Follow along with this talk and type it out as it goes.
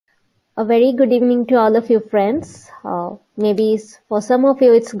A very good evening to all of you friends. Maybe for some of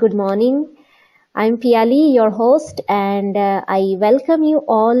you it's good morning. I'm Piali, your host, and I welcome you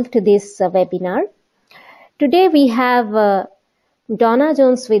all to this webinar. Today we have Dawna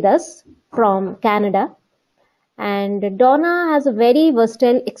Jones with us from Canada, and Dawna has a very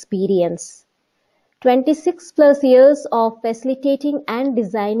versatile experience. 26 plus years of facilitating and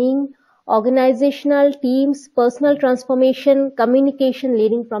designing organizational teams, personal transformation, communication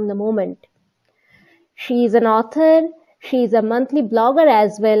leading from the moment. She is an author. She is a monthly blogger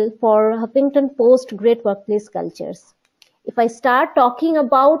as well for Huffington Post Great Workplace Cultures. If I start talking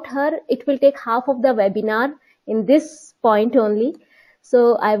about her, it will take half of the webinar in this point only.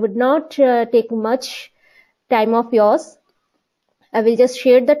 So I would not take much time of yours. I will just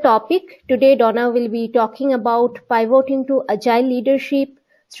share the topic. Today, Dawna will be talking about pivoting to agile leadership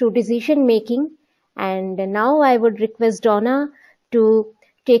through decision making. And now I would request Dawna to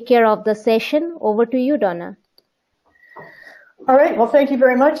take care of the session. Over to you, Dawna. All right. Well, thank you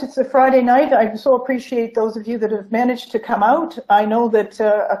very much. It's a Friday night. I so appreciate those of you that have managed to come out. I know that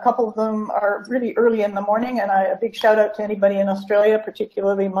a couple of them are really early in the morning, and a big shout out to anybody in Australia,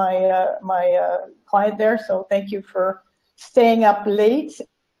 particularly my client there. So thank you for staying up late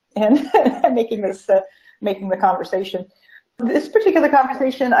and making the conversation. This particular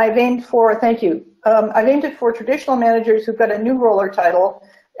conversation I've aimed for, thank you. I've aimed it for traditional managers who've got a new role or title,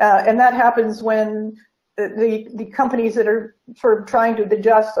 and that happens when the companies that are sort of trying to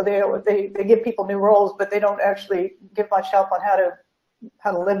adjust, so they give people new roles, but they don't actually give much help on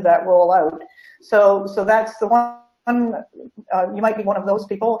how to live that role out. So that's the one. You might be one of those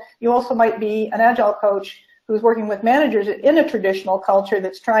people. You also might be an agile coach who's working with managers in a traditional culture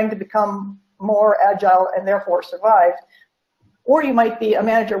that's trying to become more agile and therefore survive. Or you might be a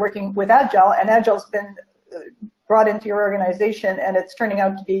manager working with agile, and agile's been brought into your organization and it's turning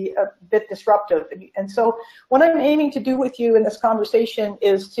out to be a bit disruptive. And so what I'm aiming to do with you in this conversation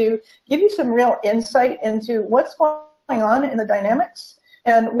is to give you some real insight into what's going on in the dynamics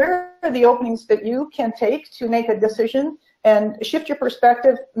and where are the openings that you can take to make a decision and shift your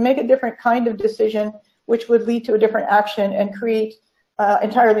perspective, make a different kind of decision, which would lead to a different action and create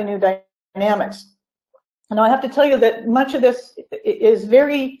entirely new dynamics. And I have to tell you that much of this is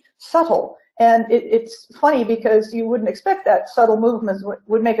very subtle. And it's funny because you wouldn't expect that subtle movements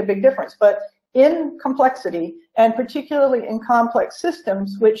would make a big difference. But in complexity, and particularly in complex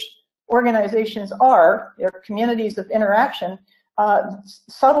systems, which organizations are, they're communities of interaction,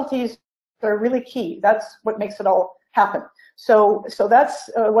 subtleties are really key. That's what makes it all happen. So that's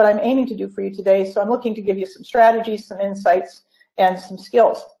what I'm aiming to do for you today. So I'm looking to give you some strategies, some insights, and some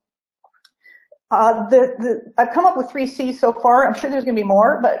skills. I've come up with 3 C's so far. I'm sure there's going to be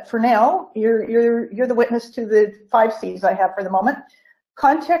more, but for now, you're the witness to the 5 C's I have for the moment.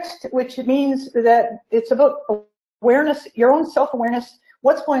 Context, which means that it's about awareness, your own self-awareness,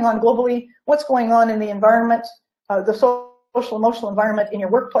 what's going on globally, what's going on in the environment, the social, emotional environment in your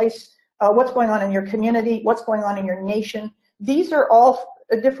workplace, what's going on in your community, what's going on in your nation. These are all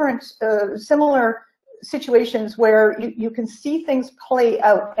different, similar situations where you can see things play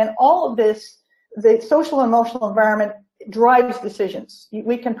out, and all of this, the social and emotional environment drives decisions.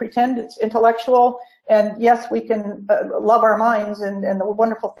 We can pretend it's intellectual, and yes, we can love our minds and the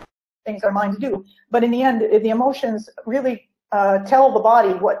wonderful things our minds do, but in the end, the emotions really tell the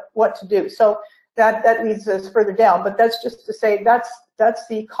body what to do. So that leads us further down, but that's just to say that's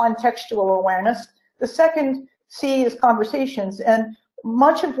the contextual awareness. The second C is conversations, and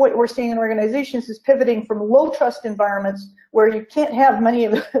much of what we're seeing in organizations is pivoting from low trust environments where you can't have many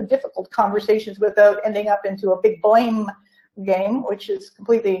of the difficult conversations without ending up into a big blame game, which is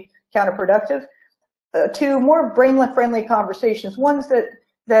completely counterproductive, to more brain-friendly conversations, ones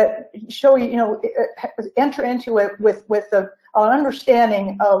that show you, enter into it with an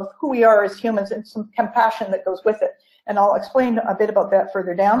understanding of who we are as humans and some compassion that goes with it. And I'll explain a bit about that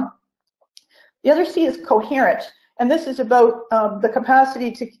further down. The other C is coherent. And this is about the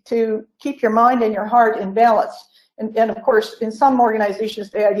capacity to keep your mind and your heart in balance. And of course, in some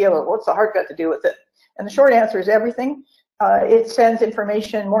organizations, the idea of what's the heart got to do with it? And the short answer is everything. It sends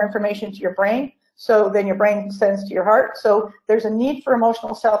information, more information to your brain. So then your brain sends to your heart. So there's a need for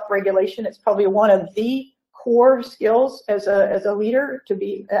emotional self-regulation. It's probably one of the core skills as a leader, to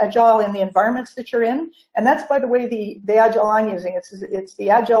be agile in the environments that you're in. And that's, by the way, the agile I'm using. It's the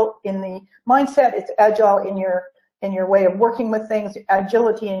agile in the mindset. It's agile in your way of working with things,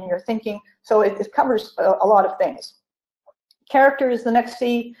 agility in your thinking. So it covers a lot of things. Character is the next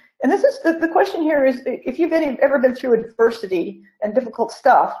C. And this is the question here is, if you've ever been through adversity and difficult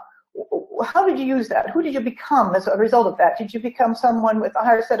stuff, how did you use that? Who did you become as a result of that? Did you become someone with a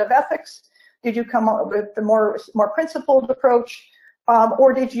higher set of ethics? Did you come up with the more principled approach?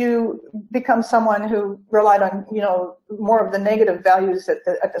 Or did you become someone who relied on, more of the negative values at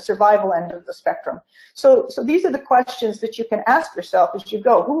the survival end of the spectrum? So these are the questions that you can ask yourself as you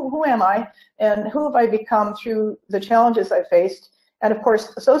go. Who am I, and who have I become through the challenges I faced? And of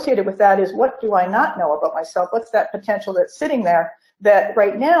course, associated with that is, what do I not know about myself? What's that potential that's sitting there that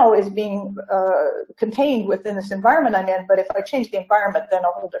right now is being contained within this environment I'm in? But if I change the environment, then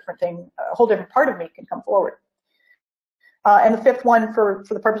a whole different thing, a whole different part of me can come forward. And the fifth one, for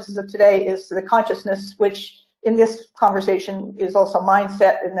the purposes of today, is the consciousness, which in this conversation is also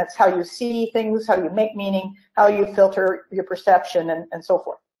mindset, and that's how you see things, how you make meaning, how you filter your perception, and so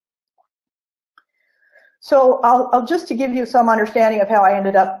forth. So I'll just to give you some understanding of how I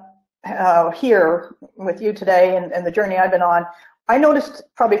ended up here with you today and the journey I've been on. I noticed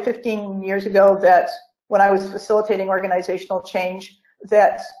probably 15 years ago that when I was facilitating organizational change,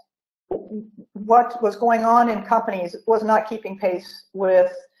 that what was going on in companies was not keeping pace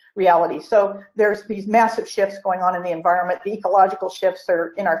with reality. So there's these massive shifts going on in the environment. The ecological shifts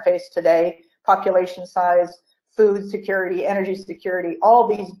are in our face today: population size, food security, energy security. All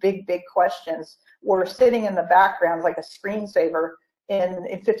these big questions were sitting in the background like a screensaver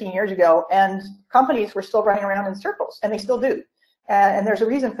in 15 years ago, and companies were still running around in circles, and they still do. And there's a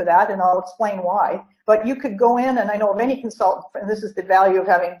reason for that, and I'll explain why. But you could go in, and I know of any consultant, and this is the value of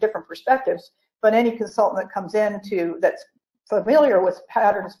having different perspectives, but any consultant that comes in that's familiar with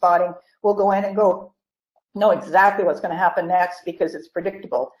pattern spotting will go in and know exactly what's going to happen next, because it's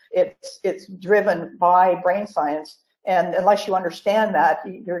predictable. It's driven by brain science, and unless you understand that,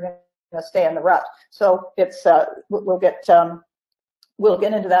 you're going to stay in the rut. So it's we'll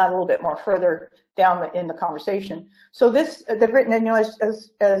get into that a little bit more further down in the conversation. So they've written, and as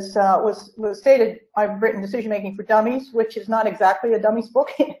was stated, I've written Decision Making for Dummies, which is not exactly a dummies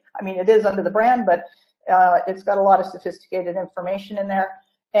book. I mean, it is under the brand, but it's got a lot of sophisticated information in there.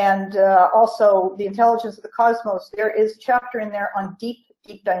 And also The Intelligence of the Cosmos. There is a chapter in there on deep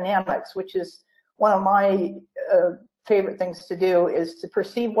dynamics, which is one of my favorite things to do, is to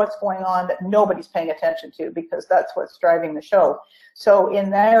perceive what's going on that nobody's paying attention to, because that's what's driving the show. So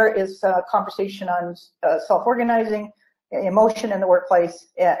in there is a conversation on self-organizing, emotion in the workplace,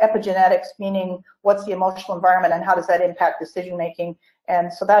 epigenetics, meaning what's the emotional environment and how does that impact decision making.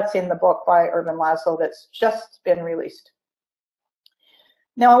 And so that's in the book by Ervin Laszlo that's just been released.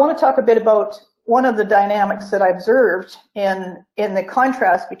 Now I want to talk a bit about one of the dynamics that I observed in the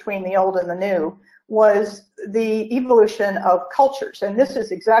contrast between the old and the new, was the evolution of cultures. And this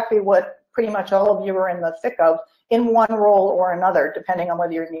is exactly what pretty much all of you are in the thick of, in one role or another, depending on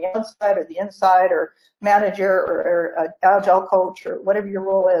whether you're in the outside or the inside, or manager, or agile coach, or whatever your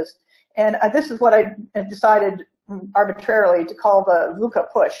role is. And this is what I decided arbitrarily to call the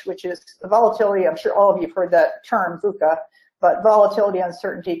VUCA push, which is the volatility. I'm sure all of you have heard that term, VUCA, but volatility,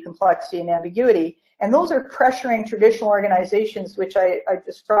 uncertainty, complexity, and ambiguity. And those are pressuring traditional organizations, which I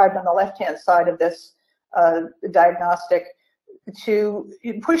described on the left-hand side of this diagnostic, to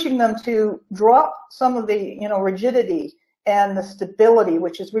pushing them to drop some of the rigidity and the stability,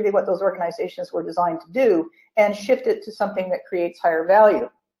 which is really what those organizations were designed to do, and shift it to something that creates higher value.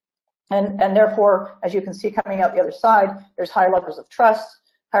 And therefore, as you can see coming out the other side, there's higher levels of trust,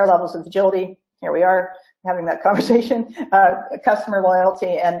 higher levels of agility. Here we are having that conversation, customer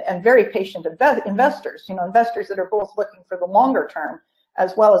loyalty, and very patient investors, investors that are both looking for the longer term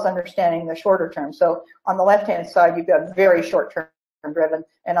as well as understanding the shorter term. So on the left-hand side, you've got very short-term driven,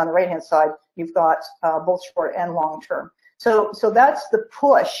 and on the right-hand side, you've got both short and long-term. So that's the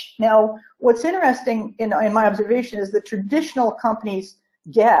push. Now, what's interesting in my observation is that traditional companies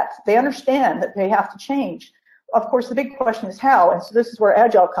they understand that they have to change. Of course, the big question is how, and so this is where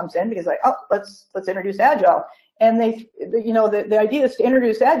Agile comes in, because let's introduce Agile. And the idea is to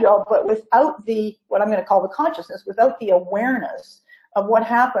introduce Agile, but without what I'm going to call the consciousness, without the awareness of what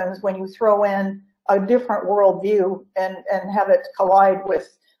happens when you throw in a different worldview and have it collide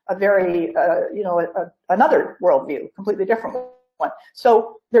with a very, another worldview, completely different one.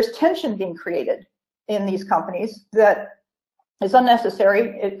 So there's tension being created in these companies that is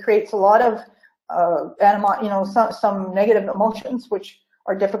unnecessary. It creates a lot of some negative emotions, which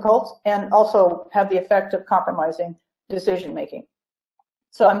are difficult, and also have the effect of compromising decision making.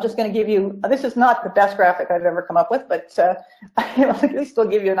 So I'm just going to give you, this is not the best graphic I've ever come up with, but at least it'll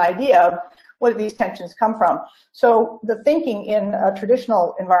give you an idea of where these tensions come from. So the thinking in a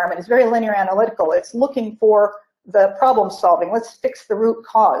traditional environment is very linear analytical. It's looking for the problem solving. Let's fix the root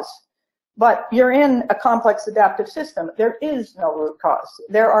cause. But you're in a complex adaptive system. There is no root cause.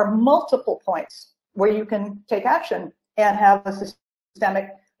 There are multiple points where you can take action and have a systemic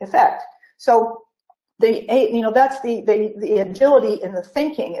effect. So that's the agility in the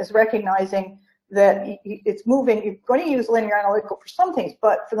thinking, is recognizing that it's moving. You're going to use linear analytical for some things,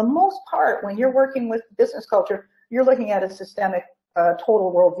 but for the most part, when you're working with business culture, you're looking at a systemic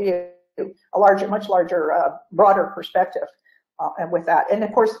total worldview, much larger, broader perspective. And with that, and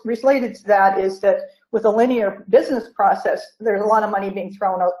of course, related to that is that with a linear business process, there's a lot of money being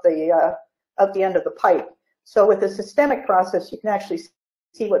thrown out the end of the pipe. So with a systemic process, you can actually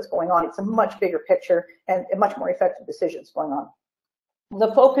see what's going on. It's a much bigger picture and much more effective decisions going on.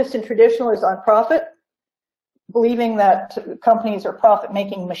 The focus in traditional is on profit, believing that companies are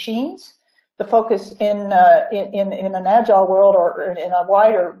profit-making machines. The focus in an agile world, or in a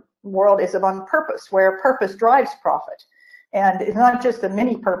wider world, is on purpose, where purpose drives profit. And it's not just a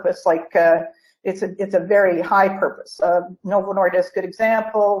mini purpose, like it's a very high purpose. Novo Nordisk, good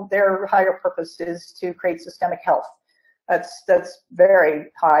example. Their higher purpose is to create systemic health. That's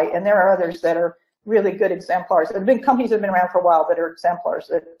very high. And there are others that are really good exemplars. There have been companies that have been around for a while that are exemplars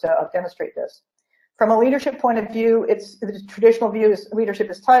that demonstrate this. From a leadership point of view, the traditional view is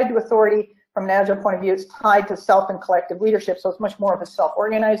leadership is tied to authority. From an agile point of view, it's tied to self and collective leadership. So it's much more of a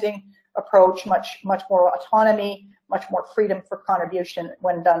self-organizing approach, much more autonomy, much more freedom for contribution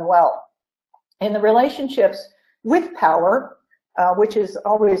when done well. In the relationships with power, which is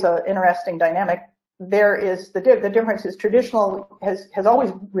always an interesting dynamic, there is the difference is traditional has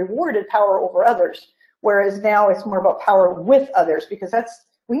always rewarded power over others, whereas now it's more about power with others, because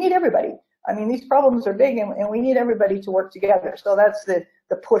we need everybody. I mean, these problems are big, and we need everybody to work together. So that's the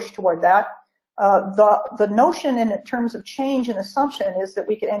push toward that. The notion in terms of change and assumption is that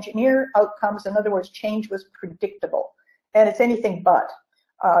we could engineer outcomes. In other words, change was predictable, and it's anything but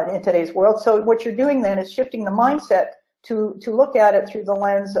in today's world. So what you're doing then is shifting the mindset to look at it through the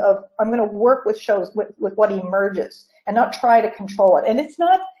lens of, I'm going to work with what emerges and not try to control it. And it's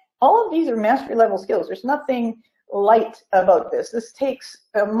not, all of these are mastery level skills. There's nothing light about this. This takes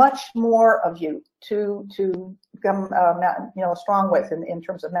much more of you to become strong with in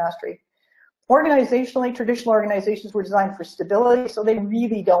terms of mastery. Organizationally, traditional organizations were designed for stability, so they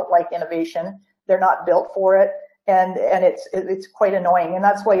really don't like innovation. They're not built for it, and it's quite annoying. And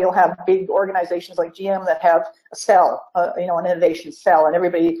that's why you'll have big organizations like GM that have a cell, an innovation cell, and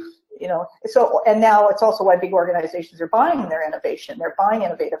everybody, So, and now it's also why big organizations are buying their innovation. They're buying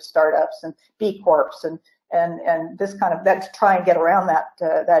innovative startups and B Corps and this kind of, that to try and get around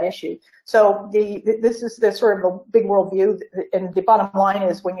that issue. So this is the sort of a big worldview, and the bottom line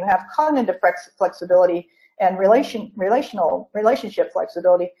is, when you have cognitive flexibility and relationship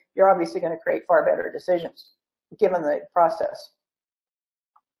flexibility, you're obviously going to create far better decisions given the process.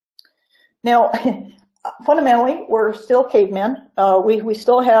 Now, fundamentally, we're still cavemen. We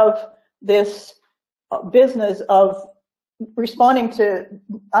still have this business of responding to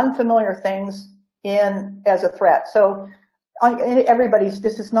unfamiliar things as a threat. So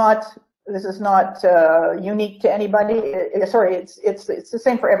this is not unique to anybody. Sorry, it's the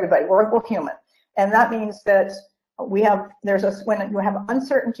same for everybody. We're human, and that means that when you have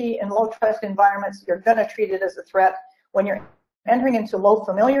uncertainty in low trust environments, you're going to treat it as a threat. When you're entering into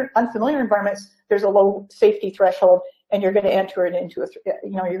unfamiliar environments, there's a low safety threshold, and you're going to enter it into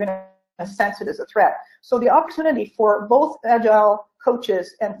you're going to sense it as a threat. So the opportunity for both agile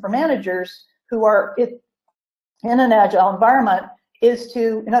coaches and for managers who are in an agile environment is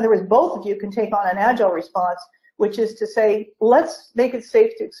to, in other words, both of you can take on an agile response, which is to say, let's make it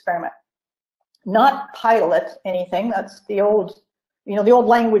safe to experiment, not pilot anything. That's the old, the old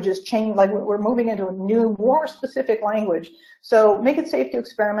language is changed. Like, we're moving into a new, more specific language. So make it safe to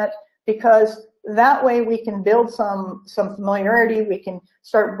experiment, because that way we can build some familiarity. We can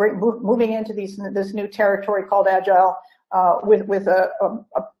start moving into this new territory called agile with a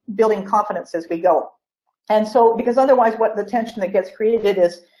building confidence as we go. And so, because otherwise, what the tension that gets created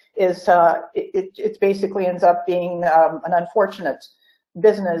is it basically ends up being an unfortunate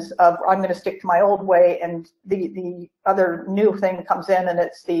business of, I'm going to stick to my old way, and the other new thing comes in, and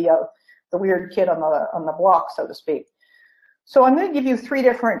it's the weird kid on the block, so to speak. So I'm going to give you 3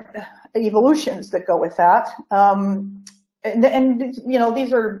 different evolutions that go with that. And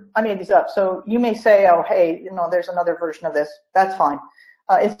these are, I made these up. So you may say, oh, hey, there's another version of this. That's fine.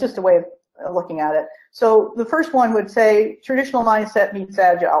 It's just a way of looking at it. So the first one would say traditional mindset meets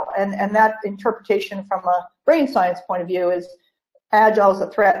agile. And that interpretation from a brain science point of view is agile is a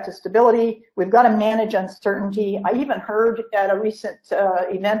threat to stability. We've got to manage uncertainty. I even heard at a recent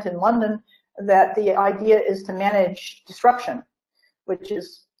event in London that the idea is to manage disruption, which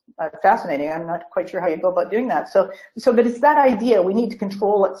is fascinating. I'm not quite sure how you go about doing that. But it's that idea. We need to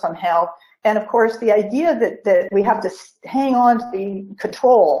control it somehow. And of course, the idea that we have to hang on to the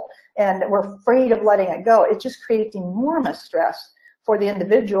control and we're afraid of letting it go, it just creates enormous stress for the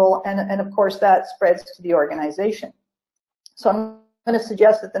individual. And of course, that spreads to the organization. So I'm going to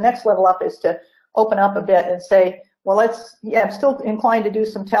suggest that the next level up is to open up a bit and say, well, I'm still inclined to do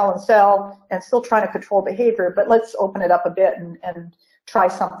some tell and sell and still trying to control behavior, but let's open it up a bit and try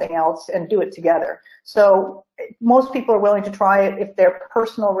something else and do it together. So most people are willing to try it if their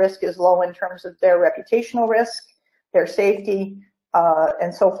personal risk is low in terms of their reputational risk, their safety,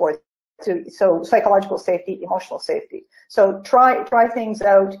 and so forth. So psychological safety, emotional safety. So try things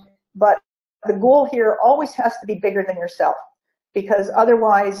out, but the goal here always has to be bigger than yourself, because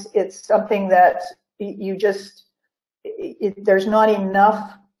otherwise it's something that you just, there's not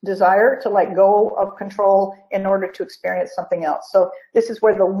enough desire to let go of control in order to experience something else. So this is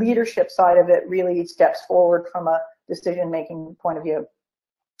where the leadership side of it really steps forward from a decision-making point of view.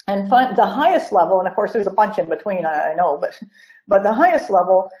 And the highest level, and of course there's a bunch in between, I know, but the highest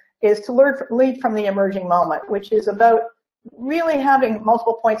level is to lead from the emerging moment, which is about really having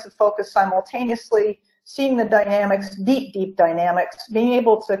multiple points of focus simultaneously, seeing the dynamics, deep dynamics, being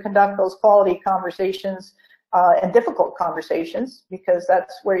able to conduct those quality conversations and difficult conversations, because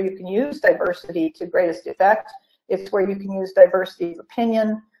that's where you can use diversity to greatest effect. It's where you can use diversity of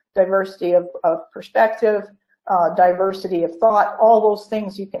opinion, diversity of perspective, diversity of thought, all those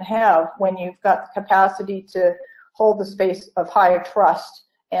things you can have when you've got the capacity to hold the space of high trust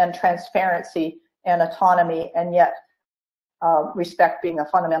and transparency and autonomy, and yet respect being a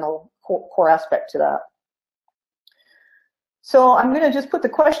fundamental core aspect to that. So I'm going to just put the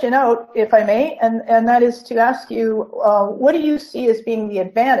question out, if I may, and that is to ask you, what do you see as being the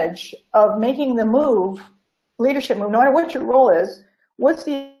advantage of making the move, leadership move, no matter what your role is, what's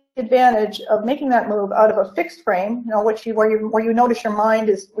the advantage of making that move out of a fixed frame, where you notice your mind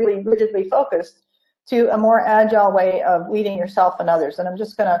is really rigidly focused, to a more agile way of leading yourself and others? And I'm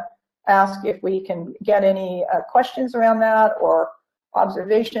just going to ask if we can get any questions around that or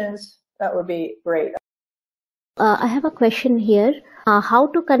observations. That would be great. I have a question here. How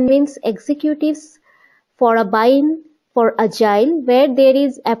to convince executives for a buy-in for Agile where there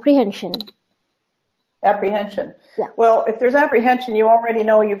is apprehension? Apprehension. Yeah. Well, if there's apprehension, you already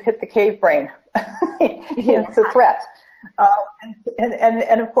know you've hit the cave brain. It's a threat.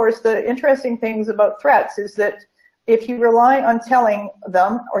 And of course, the interesting things about threats is that if you rely on telling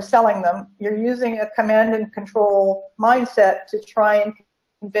them or selling them, you're using a command and control mindset to try and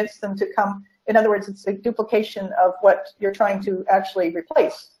convince them to come. In other words, it's a duplication of what you're trying to actually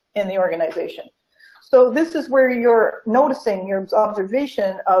replace in the organization. So this is where you're noticing your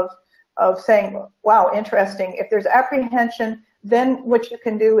observation of saying, wow, interesting. If there's apprehension, then what you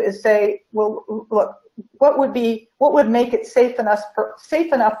can do is say, well, look, what would make it safe enough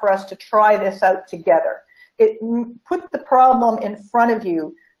for us to try this out together? Put the problem in front of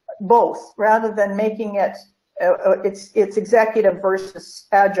you, both, rather than making it it's executive versus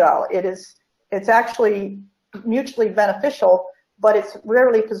agile. It's actually mutually beneficial, but it's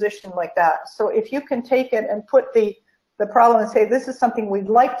rarely positioned like that. So if you can take it and put the problem and say, this is something we'd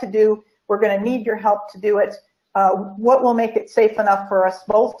like to do, we're going to need your help to do it. What will make it safe enough for us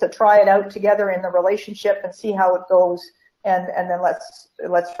both to try it out together in the relationship and see how it goes, and then let's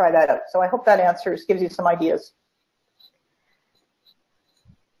try that out. So I hope that gives you some ideas.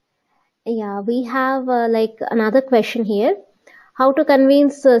 Yeah, we have like another question here. How to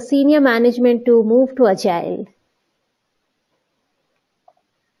convince senior management to move to Agile?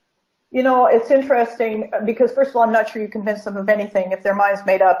 You know, it's interesting because, first of all, I'm not sure you convince them of anything. If their mind's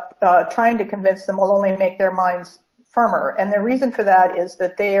made up, trying to convince them will only make their minds firmer. And the reason for that is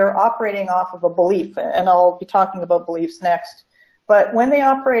that they are operating off of a belief, and I'll be talking about beliefs next. But when they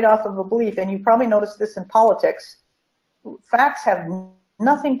operate off of a belief, and you probably noticed this in politics, facts have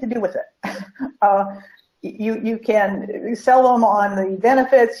nothing to do with it. You can sell them on the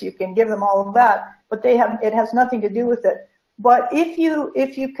benefits, you can give them all of that, but it has nothing to do with it. But if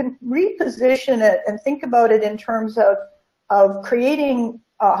you can reposition it and think about it in terms of creating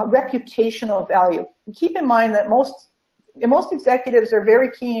reputational value, keep in mind that most executives are very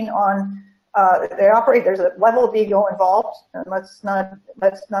keen on there's a level of ego involved, and let's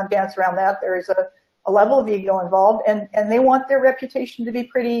not dance around that. There is a level of ego involved, and they want their reputation to be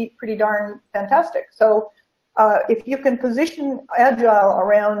pretty darn fantastic. So if you can position Agile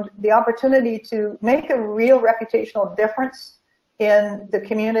around the opportunity to make a real reputational difference in the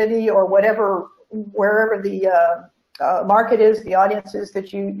community or wherever the market is, the audience is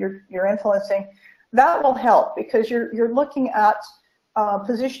that you're influencing, that will help, because you're looking at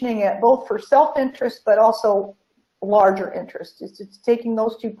positioning it both for self-interest but also larger interest. It's taking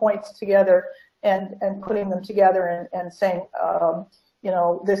those 2 points together and putting them together and saying, you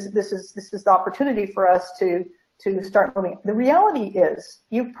know, this is the opportunity for us to start moving. The reality is,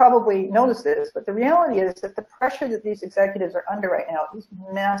 you've probably noticed this, but the reality is that the pressure that these executives are under right now is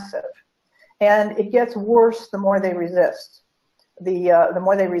massive, and it gets worse the more they resist. The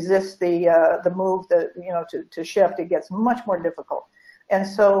more they resist the move, to shift, it gets much more difficult. And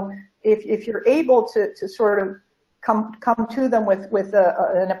so, if you're able to sort of come to them with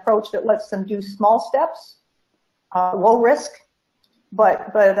an approach that lets them do small steps, low risk,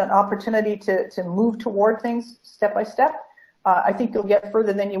 but an opportunity to move toward things step by step, I think you'll get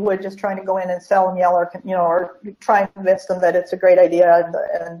further than you would just trying to go in and sell and yell, or try and convince them that it's a great idea,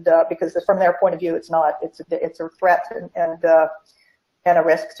 and because from their point of view, it's not. It's a threat and a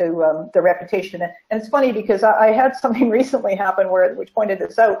risk to the reputation. And it's funny because I had something recently happen which pointed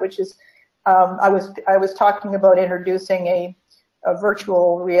this out, which is I was talking about introducing a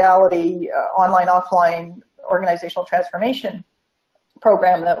virtual reality online-offline organizational transformation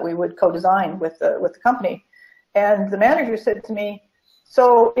program that we would co-design with the company, and the manager said to me,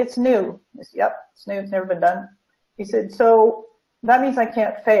 "So it's new." I said, "Yep, it's new. It's never been done." He said, "So that means I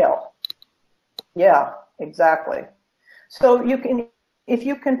can't fail." Yeah, exactly. So if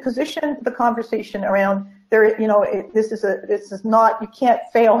you can position the conversation around there, this is not, you can't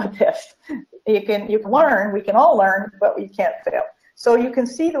fail at this. You can learn. We can all learn, but you can't fail. So you can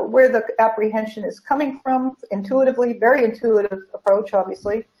see where the apprehension is coming from intuitively, very intuitive approach,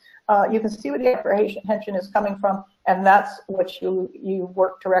 obviously. You can see where the apprehension is coming from, and that's what you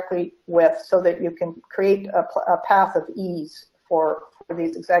work directly with, so that you can create a path of ease for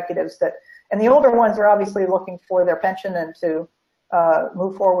these executives and the older ones are obviously looking for their pension and to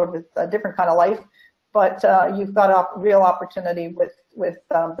move forward with a different kind of life. But you've got a real opportunity with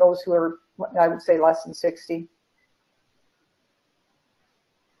those who are, I would say, less than 60.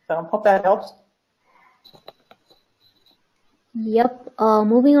 So I hope that helps. Yep.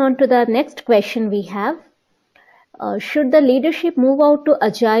 Moving on to the next question we have. Should the leadership move out to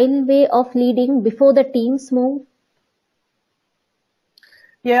agile way of leading before the teams move?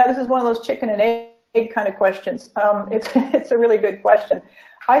 Yeah, this is one of those chicken and egg kind of questions. It's a really good question.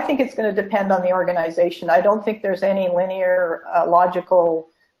 I think it's going to depend on the organization. I don't think there's any linear, logical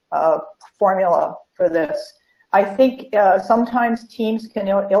formula for this. I think sometimes teams can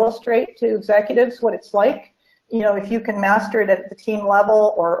illustrate to executives what it's like. If you can master it at the team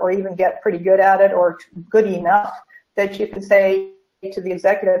level, or even get pretty good at it, or good enough that you can say to the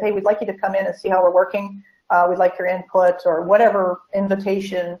executive, "Hey, we'd like you to come in and see how we're working. We'd like your input," or whatever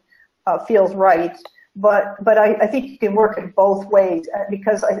invitation feels right. But I think you can work it both ways,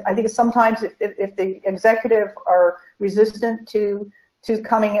 because I think sometimes if the executive are resistant to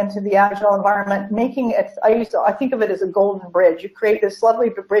coming into the agile environment, making it, I think of it as a golden bridge. You create this lovely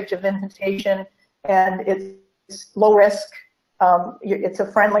bridge of invitation, and it's low risk. It's a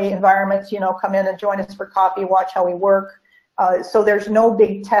friendly environment. Come in and join us for coffee, watch how we work. So there's no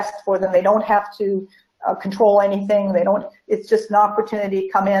big test for them. They don't have to control anything. It's just an opportunity to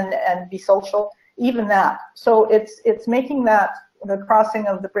come in and be social. Even that. So it's making the crossing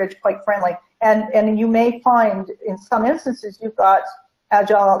of the bridge quite friendly. And you may find in some instances you've got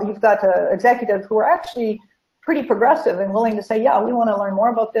executives who are actually pretty progressive and willing to say, "Yeah, we want to learn more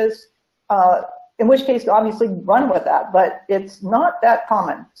about this." In which case, obviously, run with that. But it's not that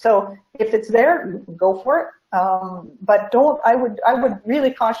common. So if it's there, go for it. But I would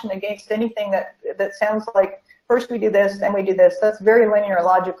really caution against anything that sounds like, first we do this, then we do this. That's very linear,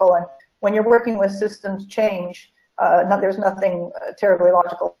 logical, and when you're working with systems change, there's nothing terribly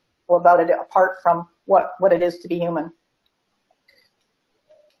logical about it apart from what it is to be human.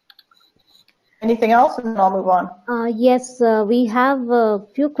 Anything else, and then I'll move on. Yes, we have a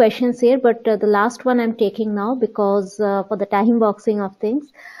few questions here, but the last one I'm taking now because for the time boxing of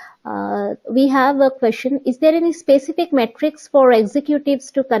things. We have a question. Is there any specific metrics for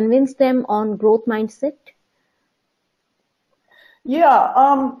executives to convince them on growth mindset?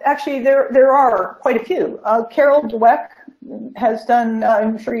 Yeah, actually there are quite a few. Carol Dweck has done,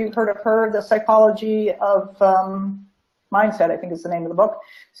 I'm sure you've heard of her, The Psychology of Mindset, I think is the name of the book.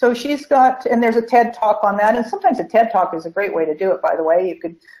 So she's got, and there's a TED Talk on that, and sometimes a TED Talk is a great way to do it, by the way. You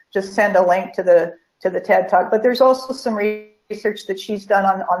could just send a link to the TED Talk, but there's also some research that she's done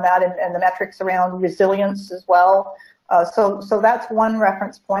on that, and the metrics around resilience as well. So that's one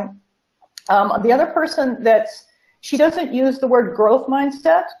reference point. The other person she doesn't use the word growth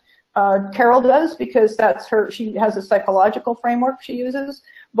mindset. Carol does, because that's she has a psychological framework she uses.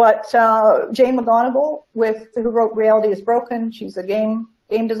 But Jane McGonigal, who wrote Reality is Broken, she's a game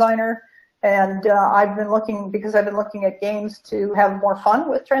designer, and I've been looking at games to have more fun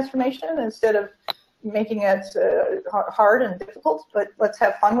with transformation instead of making it hard and difficult, but let's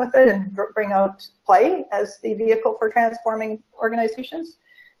have fun with it and bring out play as the vehicle for transforming organizations.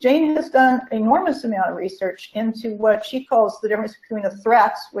 Jane has done an enormous amount of research into what she calls the difference between a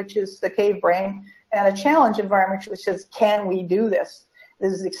threat, which is the cave brain, and a challenge environment, which says, can we do this?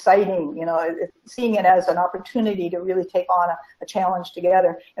 This is exciting, seeing it as an opportunity to really take on a challenge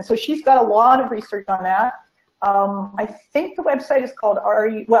together. And so she's got a lot of research on that. I think the website is called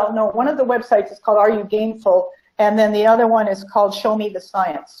one of the websites is called Are You Gameful? And then the other one is called Show Me the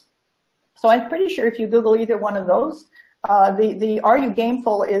Science. So I'm pretty sure if you Google either one of those, the Are You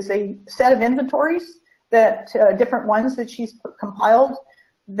Gameful is a set of inventories that different ones that she's compiled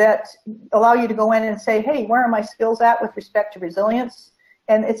that allow you to go in and say, hey, where are my skills at with respect to resilience?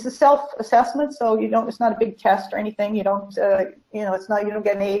 And it's a self-assessment, so it's not a big test or anything. You don't, you don't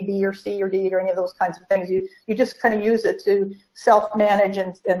get an A, B, or C, or D, or any of those kinds of things. You just kind of use it to self-manage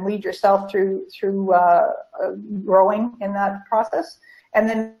and lead yourself through growing in that process. And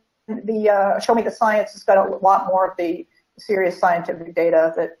then the Show Me the Science has got a lot more of the serious scientific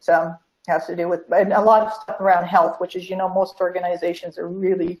data that has to do with, and a lot of stuff around health, which is, most organizations are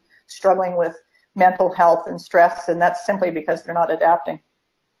really struggling with mental health and stress, and that's simply because they're not adapting.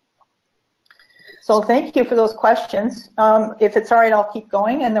 So thank you for those questions. If it's all right, I'll keep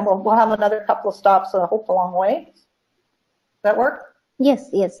going, and then we'll have another couple of stops, I hope, along the way. Does that work?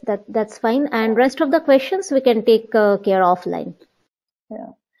 Yes, that's fine. And rest of the questions we can take care offline. Yeah.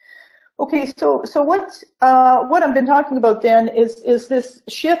 Okay, so what I've been talking about then is this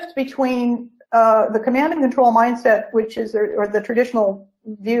shift between the command and control mindset, which is or the traditional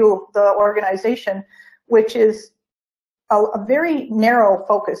view of the organization, which is a very narrow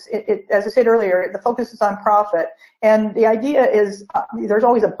focus. As I said earlier, the focus is on profit, and the idea is there's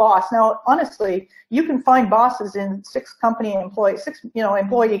always a boss. Now, honestly, you can find bosses in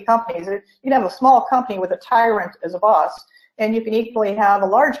employee companies. You can have a small company with a tyrant as a boss, and you can equally have a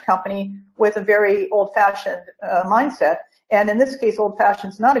large company with a very old-fashioned mindset. And in this case,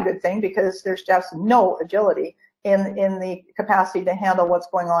 old-fashioned is not a good thing because there's just no agility in the capacity to handle what's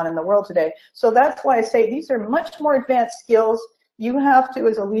going on in the world today. So that's why I say these are much more advanced skills. You have to,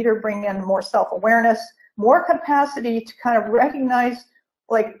 as a leader, bring in more self-awareness, more capacity to kind of recognize,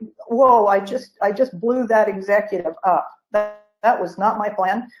 like, whoa, I just blew that executive up. That was not my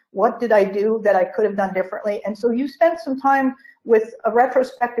plan. What did I do that I could have done differently? And so you spend some time with a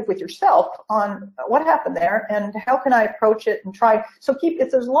retrospective with yourself on what happened there and how can I approach it and try. So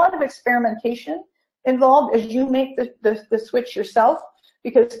there's a lot of experimentation involved as you make the switch yourself,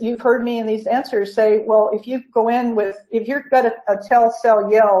 because you've heard me in these answers say, well, if you go in if you've got a tell,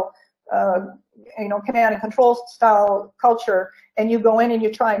 sell, yell, command and control style culture, and you go in and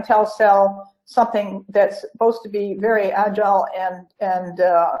you try and tell, sell something that's supposed to be very agile and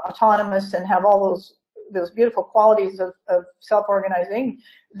autonomous and have all those beautiful qualities of self-organizing,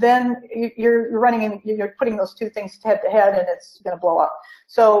 then you're putting those two things head to head, and it's going to blow up.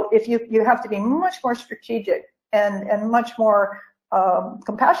 So if you have to be much more strategic and much more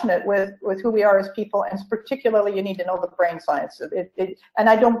compassionate with who we are as people, and particularly you need to know the brain science.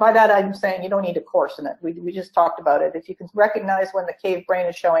 And by that I'm saying you don't need a course in it. We just talked about it. If you can recognize when the cave brain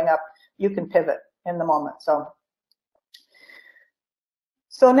is showing up, you can pivot in the moment. So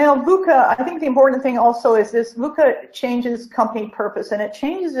now VUCA, I think the important thing also is this: VUCA changes company purpose, and it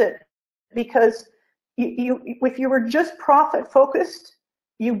changes it because if you were just profit focused,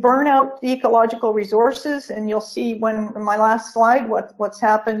 you burn out the ecological resources, and you'll see in my last slide what's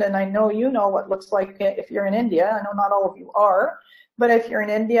happened, and I know you know what it looks like if you're in India. I know not all of you are, but if you're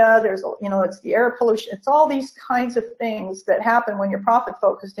in India, there's, it's the air pollution, it's all these kinds of things that happen when you're profit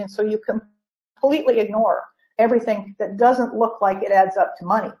focused, and so you completely ignore everything that doesn't look like it adds up to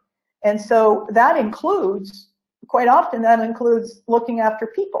money. And so that includes, quite often, looking after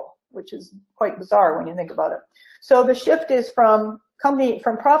people, which is quite bizarre when you think about it. So the shift is from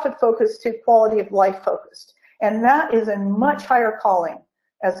profit focused to quality of life focused. And that is a much higher calling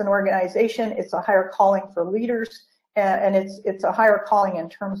as an organization. It's a higher calling for leaders, and it's a higher calling in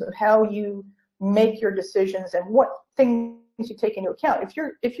terms of how you make your decisions and what things you take into account. If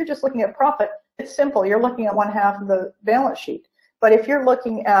you're just looking at profit, it's simple. You're looking at one half of the balance sheet. But if you're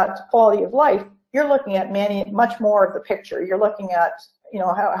looking at quality of life, you're looking at much more of the picture. You're looking at,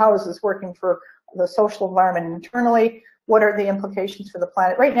 how is this working for the social environment internally? What are the implications for the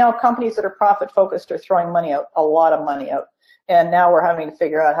planet? Right now, companies that are profit focused are throwing money out, a lot of money out. And now we're having to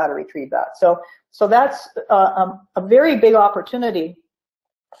figure out how to retrieve that. So that's a very big opportunity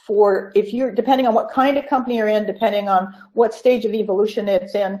for, if you're, depending on what kind of company you're in, depending on what stage of evolution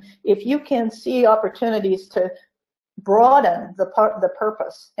it's in, if you can see opportunities to broaden the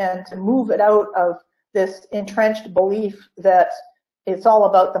purpose and to move it out of this entrenched belief that it's all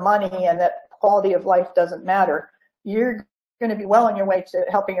about the money and that quality of life doesn't matter, you're going to be well on your way to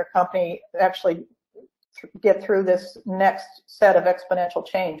helping your company actually get through this next set of exponential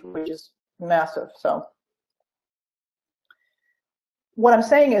change, which is massive. So what I'm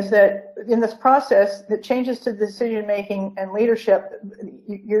saying is that in this process, the changes to decision making and leadership,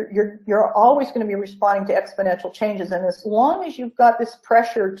 you're always going to be responding to exponential changes. And as long as you've got this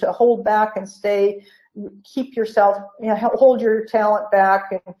pressure to hold back and keep yourself, hold your talent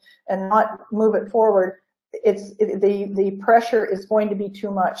back and not move it forward, the pressure is going to be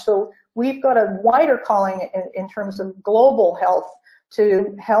too much. So we've got a wider calling in terms of global health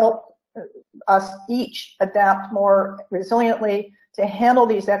to help us each adapt more resiliently to handle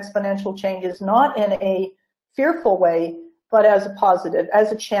these exponential changes, not in a fearful way, but as a positive,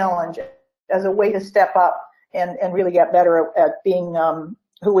 as a challenge, as a way to step up and really get better at being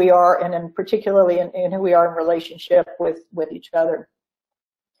who we are, and in particularly in who we are in relationship with each other.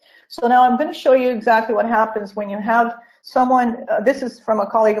 So now I'm going to show you exactly what happens when you have someone, this is from a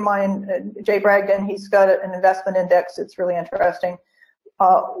colleague of mine, Jay Bragdon. He's got an investment index. It's really interesting.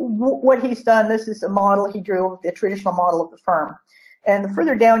 What he's done, this is a model he drew, the traditional model of the firm. And the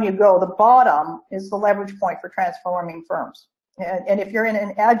further down you go, the bottom is the leverage point for transforming firms. And if you're in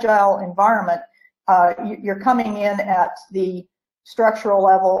an agile environment, you're coming in at the structural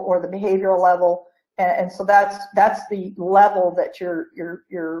level or the behavioral level, and so that's the level that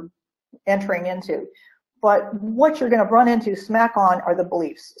you're entering into. But what you're going to run into smack on are the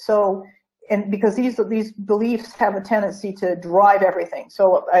beliefs. So, and because these beliefs have a tendency to drive everything.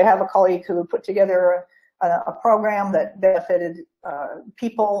 So I have a colleague who put together a program that benefited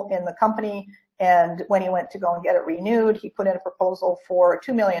people in the company, and when he went to go and get it renewed, he put in a proposal for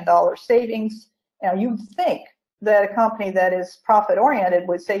 $2 million savings. Now you'd think that a company that is profit oriented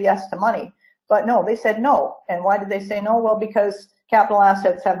would say yes to money, but no, they said no. And why did they say no? Well, because capital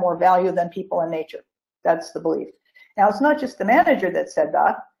assets have more value than people in nature. That's the belief. Now it's not just the manager that said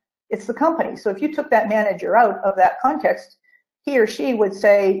that, it's the company. So if you took that manager out of that context, he or she would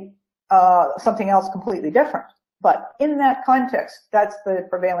say something else completely different. But in that context, that's the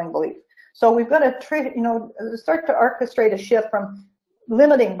prevailing belief. So we've got to start to orchestrate a shift from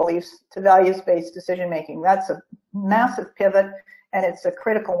limiting beliefs to values-based decision-making. That's a massive pivot, and it's a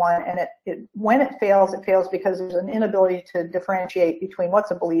critical one. And when it fails because there's an inability to differentiate between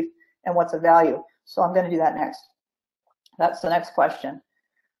what's a belief and what's a value. So I'm going to do that next. That's the next question.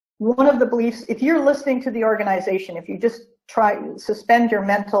 One of the beliefs, if you're listening to the organization, if you just suspend your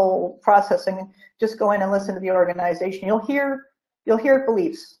mental processing, just go in and listen to the organization, you'll hear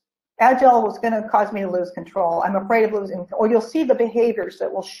beliefs. Agile was going to cause me to lose control. I'm afraid of losing, or you'll see the behaviors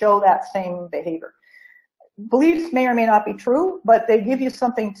that will show that same behavior. Beliefs may or may not be true, but they give you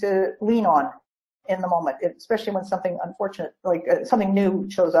something to lean on in the moment, especially when something unfortunate, like something new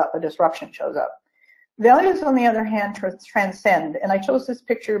shows up, a disruption shows up. Values, on the other hand, transcend. And I chose this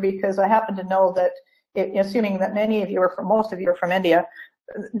picture because I happen to know that, assuming that most of you are from India,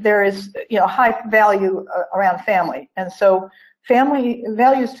 there is high value around family. And so family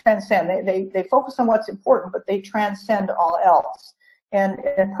values transcend. They focus on what's important, but they transcend all else. And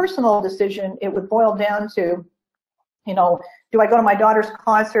in personal decision, it would boil down to, do I go to my daughter's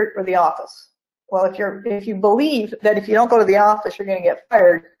concert or the office? Well, if you believe that if you don't go to the office, you're going to get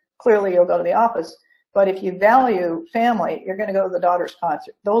fired, clearly you'll go to the office. But if you value family, you're going to go to the daughter's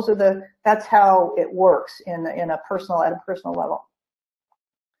concert. That's how it works at a personal level.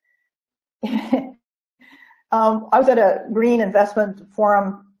 I was at a green investment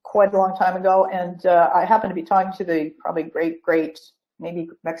forum quite a long time ago, and I happened to be talking to the probably maybe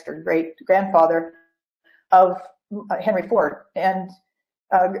next or great grandfather of Henry Ford, and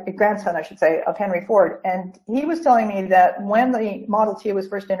grandson, I should say, of Henry Ford. And he was telling me that when the Model T was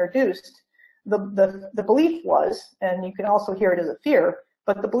first introduced, the belief was, and you can also hear it as a fear,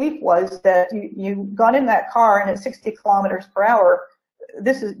 but the belief was that you got in that car and at 60 kilometers per hour,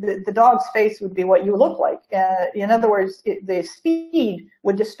 the dog's face would be what you look like. In other words, the speed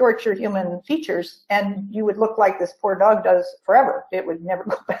would distort your human features, and you would look like this poor dog does forever. It would never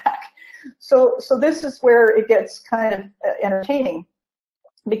go back. So this is where it gets kind of entertaining,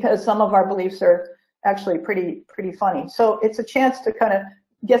 because some of our beliefs are actually pretty funny. So it's a chance to kind of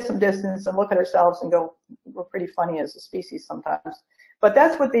get some distance and look at ourselves and go, we're pretty funny as a species sometimes. But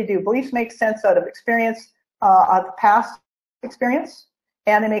that's what they do. Beliefs make sense out of experience, out of past experience,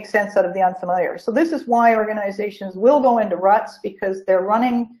 and they make sense out of the unfamiliar. So this is why organizations will go into ruts, because they're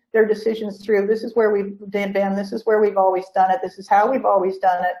running their decisions through, this is where we've been, this is where we've always done it, this is how we've always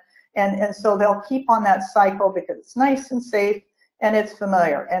done it. And so they'll keep on that cycle because it's nice and safe and it's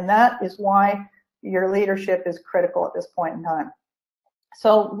familiar. And that is why your leadership is critical at this point in time.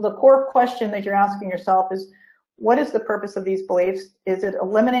 So the core question that you're asking yourself is, what is the purpose of these beliefs? Is it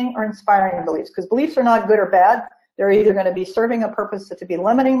limiting or inspiring beliefs? Because beliefs are not good or bad. They're either going to be serving a purpose to be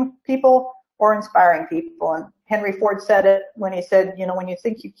limiting people or inspiring people. And Henry Ford said it when he said, you know, when you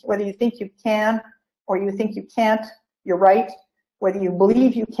think you, whether you think you can or you think you can't, you're right. Whether you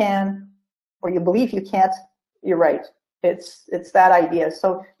believe you can or you believe you can't, you're right. It's that idea.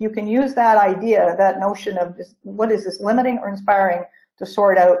 So you can use that idea, that notion of this, what is this, limiting or inspiring, to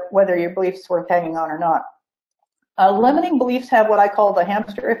sort out whether your beliefs worth hanging on or not. Limiting beliefs have what I call the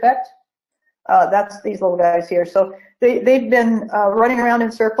hamster effect. That's these little guys here. So they've been running around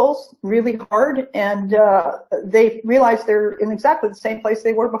in circles really hard, and they realize they're in exactly the same place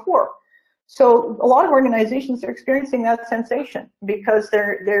they were before. So a lot of organizations are experiencing that sensation because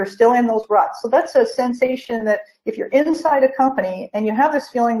they're still in those ruts. So that's a sensation that if you're inside a company and you have this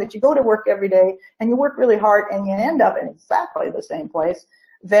feeling that you go to work every day and you work really hard and you end up in exactly the same place,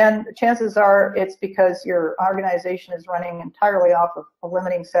 then chances are it's because your organization is running entirely off of a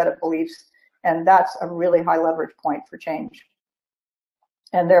limiting set of beliefs, and that's a really high leverage point for change,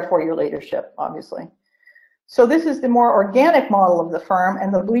 and therefore your leadership, obviously. So this is the more organic model of the firm,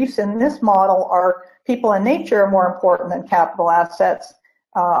 and the beliefs in this model are people and nature are more important than capital assets.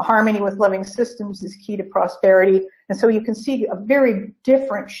 Harmony with living systems is key to prosperity, and so you can see a very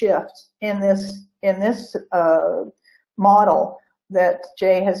different shift in this model that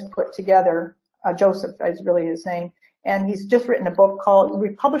Jay has put together. Joseph is really his name, and he's just written a book called, we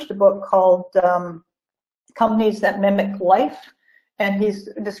published a book called Companies That Mimic Life, and he's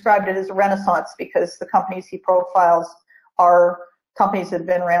described it as a renaissance because the companies he profiles are companies that have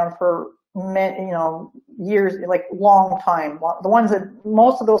been around for years, like long time. The ones that,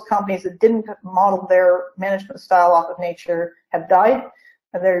 most of those companies that didn't model their management style off of nature have died,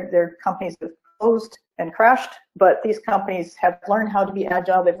 and they're companies that have closed and crashed, but these companies have learned how to be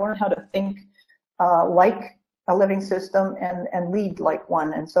agile. They've learned how to think like a living system and lead like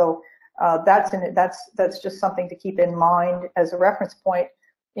one. And so that's just something to keep in mind as a reference point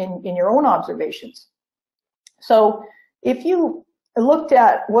in your own observations. So if you looked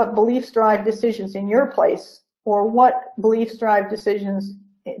at what beliefs drive decisions in your place, or what beliefs drive decisions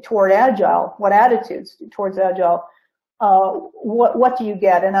toward Agile, what attitudes towards Agile, what do you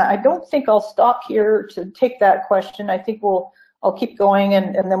get? And I don't think I'll stop here to take that question. I think I'll keep going,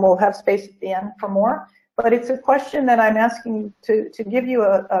 and then we'll have space at the end for more. But it's a question that I'm asking to give you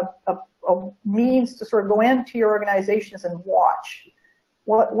a means to sort of go into your organizations and watch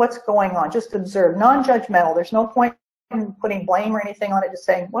what's going on. Just observe, non-judgmental. There's no point in putting blame or anything on it. Just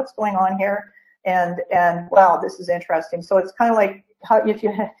saying what's going on here, and wow, this is interesting. So it's kind of like how if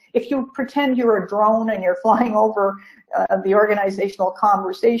you pretend you're a drone and you're flying over the organizational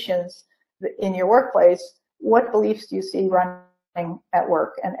conversations in your workplace, what beliefs do you see running at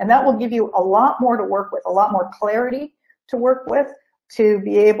work? And that will give you a lot more to work with, a lot more clarity to work with, to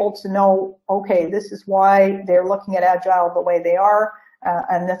be able to know, okay, this is why they're looking at Agile the way they are,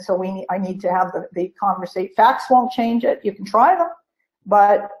 and that's so I need to have the conversation. Facts won't change it. You can try them,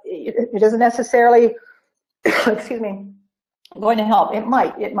 but it doesn't necessarily, excuse me, going to help. It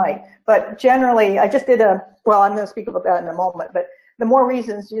might, but generally, I just did well, I'm going to speak about that in a moment, but the more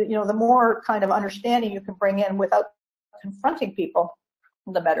reasons, the more kind of understanding you can bring in without confronting people,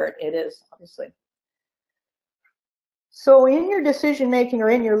 the better it is, obviously. So in your decision making or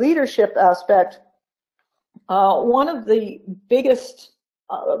in your leadership aspect, one of the biggest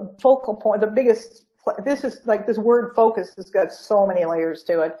focal point, this is like this word focus has got so many layers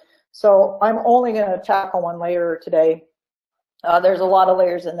to it. So I'm only going to tackle one layer today. There's a lot of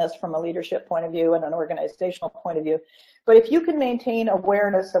layers in this from a leadership point of view and an organizational point of view. But if you can maintain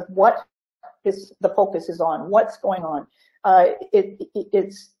awareness of what the focus is on, what's going on,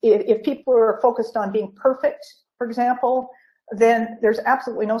 if people are focused on being perfect, for example, then there's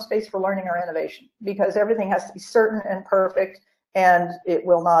absolutely no space for learning or innovation, because everything has to be certain and perfect, and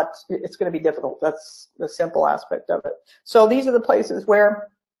it's going to be difficult. That's the simple aspect of it. So these are the places where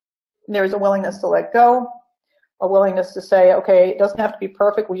there's a willingness to let go, a willingness to say, okay, it doesn't have to be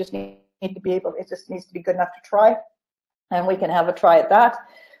perfect. We just need to be able, it just needs to be good enough to try, and we can have a try at that.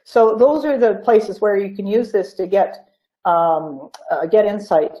 So those are the places where you can use this to get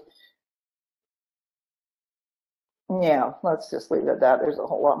insight. Yeah, let's just leave it at that. There's a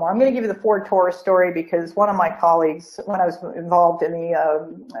whole lot more. I'm going to give you the Ford Taurus story because one of my colleagues, when I was involved in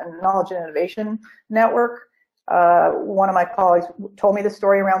the Knowledge and Innovation Network, one of my colleagues told me the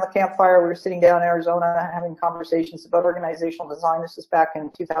story around the campfire. We were sitting down in Arizona having conversations about organizational design. This was back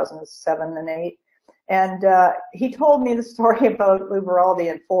in 2007 and 8. And he told me the story about Lou Veraldi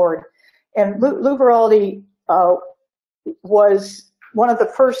and Ford. And Lou Veraldi was one of the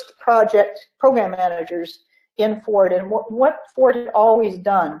first program managers in Ford, and what Ford had always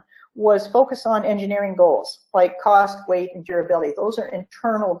done was focus on engineering goals like cost, weight, and durability. Those are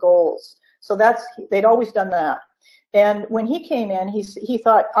internal goals. So they'd always done that. And when he came in, he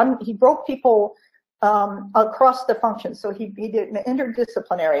thought he broke people across the functions. So he did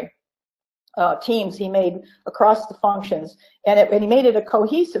interdisciplinary teams he made across the functions, and he made it a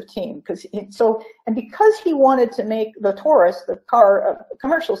cohesive team because he wanted to make the Taurus, the car, a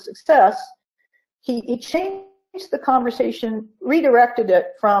commercial success. He changed the conversation, redirected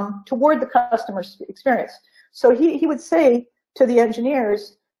it toward the customer experience. So he would say to the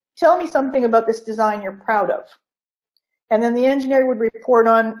engineers, tell me something about this design you're proud of. And then the engineer would report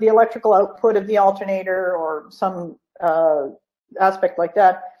on the electrical output of the alternator or some aspect like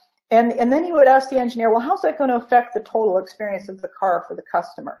that. And then he would ask the engineer, well, how's that going to affect the total experience of the car for the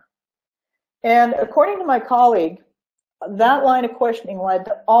customer? And according to my colleague, that line of questioning led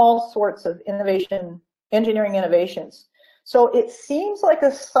to all sorts of engineering innovations. So it seems like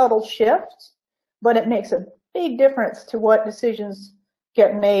a subtle shift, but it makes a big difference to what decisions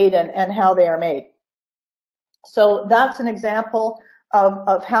get made and how they are made. So that's an example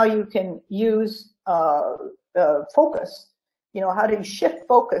of how you can use focus. You know, how do you shift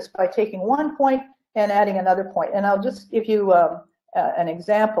focus by taking one point and adding another point? And I'll just give you an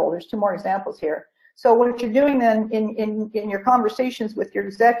example. There's two more examples here. So what you're doing then in your conversations with your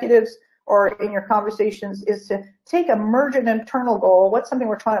executives or in your conversations is to take a merge an internal goal, what's something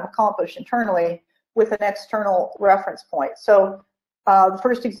we're trying to accomplish internally, with an external reference point. So the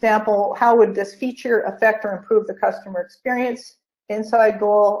first example, how would this feature affect or improve the customer experience? Inside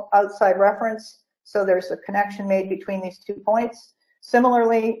goal, outside reference. So there's a connection made between these 2 points.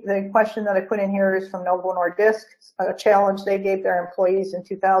 Similarly, the question that I put in here is from Novo Nordisk, a challenge they gave their employees in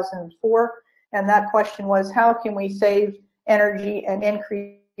 2004. And that question was, how can we save energy and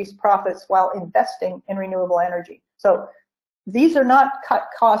increase profits while investing in renewable energy? So these are not cut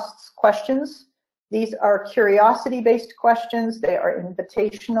costs questions. These are curiosity-based questions. They are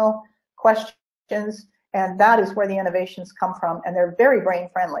invitational questions, and that is where the innovations come from, and they're very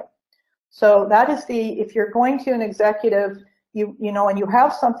brain-friendly. So that is if you're going to an executive, you know, and you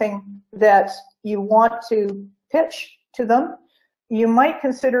have something that you want to pitch to them, you might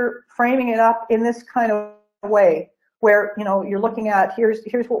consider framing it up in this kind of way, where, you know, you're looking at here's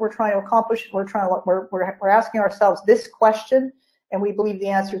what we're trying to accomplish. We're asking ourselves this question, and we believe the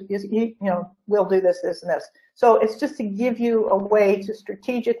answer is, you know, we'll do this, this, and this. So it's just to give you a way to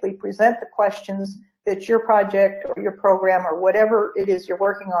strategically present the questions that your project or your program or whatever it is you're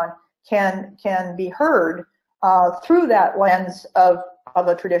working on can be heard through that lens of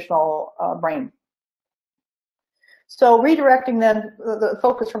a traditional brain. So redirecting then the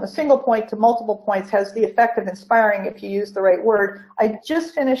focus from a single point to multiple points has the effect of inspiring if you use the right word. I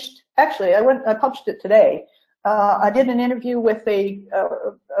just finished, actually, I published it today. I did an interview with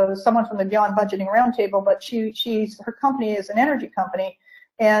someone from the Beyond Budgeting Roundtable, but her company is an energy company,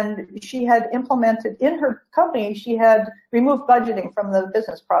 and she had implemented in her company, she had removed budgeting from the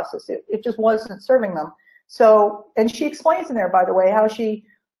business process. It just wasn't serving them. So, and she explains in there, by the way, how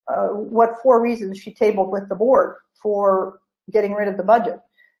what 4 reasons she tabled with the board for getting rid of the budget.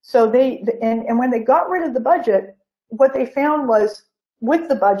 So and when they got rid of the budget, what they found was with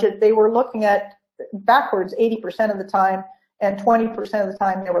the budget, they were looking at backwards 80% of the time, and 20% of the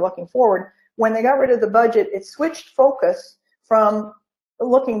time they were looking forward. When they got rid of the budget, it switched focus from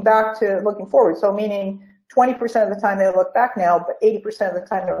looking back to looking forward. So meaning 20% of the time they look back now, but 80% of the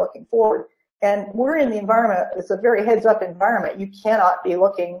time they're looking forward. And we're in the environment, it's a very heads-up environment. You cannot be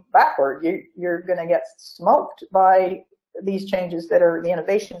looking backward. You're going to get smoked by these changes that are the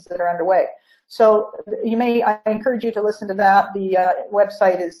innovations that are underway. So I encourage you to listen to that. The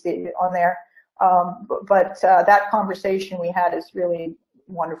website is on there. But that conversation we had is really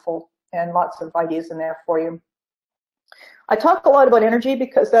wonderful, and lots of ideas in there for you. I talk a lot about energy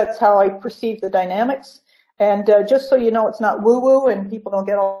because that's how I perceive the dynamics. And just so you know, it's not woo-woo and people don't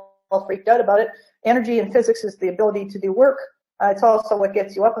get all freaked out about it. Energy in physics is the ability to do work. It's also what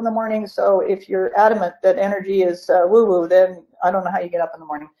gets you up in the morning. So if you're adamant that energy is woo-woo, then I don't know how you get up in the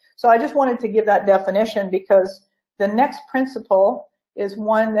morning. So I just wanted to give that definition because the next principle is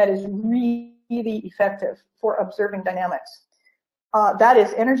one that is really really effective for observing dynamics. That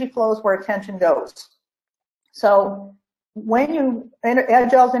is, energy flows where attention goes. So when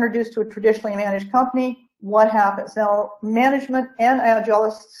Agile is introduced to a traditionally managed company, what happens? Now, management and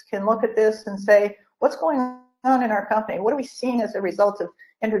Agilists can look at this and say, what's going on in our company? What are we seeing as a result of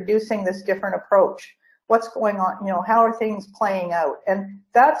introducing this different approach? What's going on? How are things playing out? And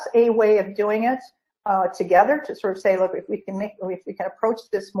that's a way of doing it together, to sort of say, look, if we can approach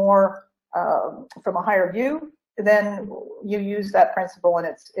this more from a higher view, then you use that principle, and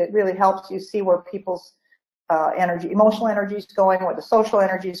it really helps you see where people's emotional energy is going, where the social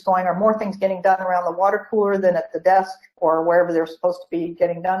energy is going. Are more things getting done around the water cooler than at the desk or wherever they're supposed to be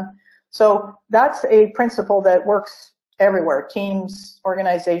getting done? So that's a principle that works everywhere. Teams,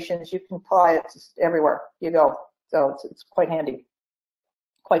 organizations, you can apply it everywhere you go. So it's quite handy,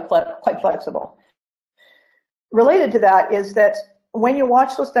 quite flexible. Related to that is that when you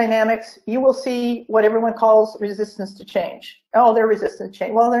watch those dynamics, you will see what everyone calls resistance to change. Oh, they're resistant to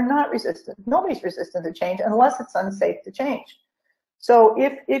change. Well, they're not resistant. Nobody's resistant to change unless it's unsafe to change. So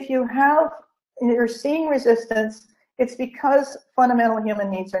if you're seeing resistance, it's because fundamental human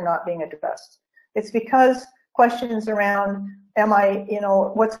needs are not being addressed. It's because questions around,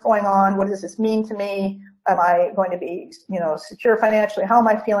 what's going on? What does this mean to me? Am I going to be, secure financially? How am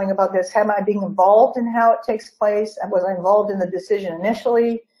I feeling about this? Am I being involved in how it takes place? Was I involved in the decision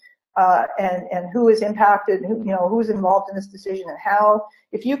initially? And who is impacted? Who's involved in this decision and how?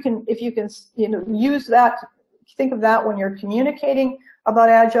 If you can, use that, think of that when you're communicating about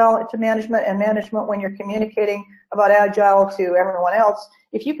Agile to management, and management when you're communicating about Agile to everyone else.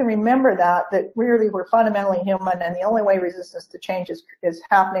 If you can remember that really we're fundamentally human, and the only way resistance to change is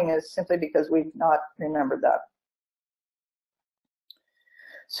happening is simply because we've not remembered that.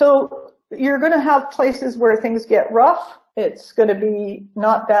 So you're going to have places where things get rough. It's going to be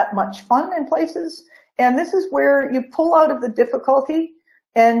not that much fun in places. And this is where you pull out of the difficulty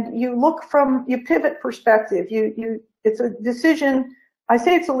and you pivot perspective. It's a decision. I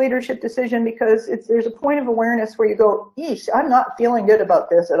say it's a leadership decision because there's a point of awareness where you go, eesh, I'm not feeling good about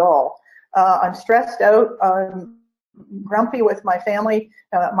this at all. I'm stressed out. I'm grumpy with my family.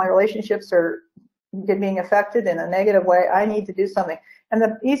 My relationships are being affected in a negative way. I need to do something. And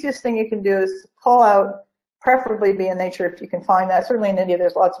the easiest thing you can do is pull out, preferably be in nature if you can find that. Certainly in India,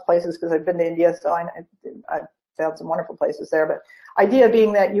 there's lots of places because I've been to India, so I've found some wonderful places there. But idea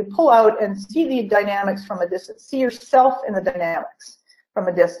being that you pull out and see the dynamics from a distance, see yourself in the dynamics from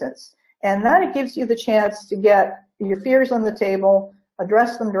a distance. And that it gives you the chance to get your fears on the table,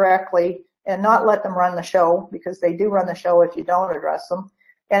 address them directly, and not let them run the show, because they do run the show if you don't address them.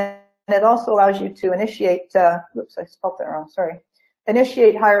 And it also allows you to initiate, oops, I spelled that wrong, sorry.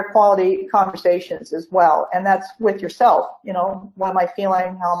 Initiate higher quality conversations as well. And that's with yourself, what am I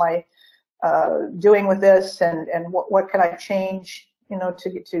feeling? How am I doing with this? And what can I change,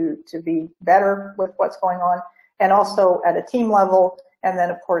 to be better with what's going on? And also at a team level, and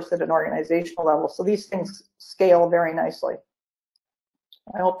then, of course, at an organizational level. So these things scale very nicely.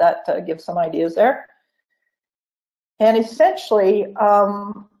 I hope that gives some ideas there. And essentially,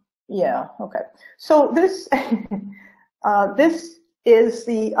 yeah, okay. So this, this is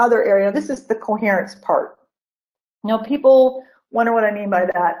the other area. This is the coherence part. Now, people wonder what I mean by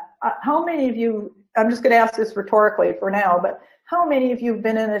that. How many of you, I'm just going to ask this rhetorically for now, but how many of you have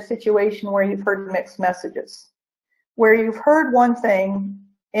been in a situation where you've heard mixed messages? Where you've heard one thing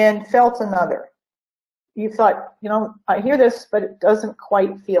and felt another. You thought, I hear this, but it doesn't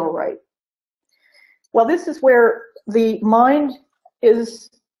quite feel right. Well, this is where the mind is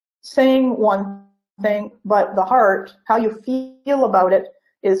saying one thing, but the heart, how you feel about it,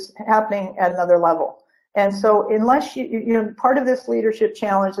 is happening at another level. And so unless part of this leadership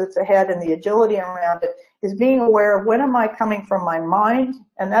challenge that's ahead and the agility around it is being aware of when am I coming from my mind.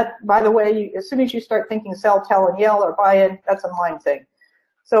 And that, by the way, as soon as you start thinking sell, tell, and yell or buy in, that's a mind thing.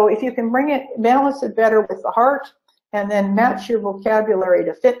 So if you can balance it better with the heart and then match your vocabulary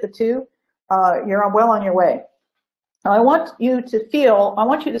to fit the two, you're well on your way. Now, I want you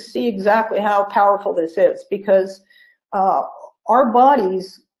to see exactly how powerful this is, because our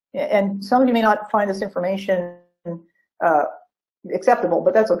bodies, and some of you may not find this information acceptable,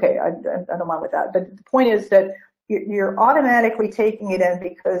 but that's okay. I don't mind with that. But the point is that you're automatically taking it in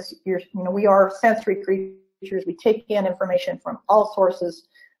because we are sensory creatures. We take in information from all sources,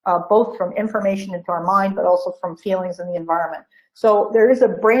 both from information into our mind, but also from feelings in the environment. So there is a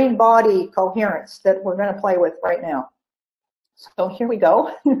brain-body coherence that we're going to play with right now. So here we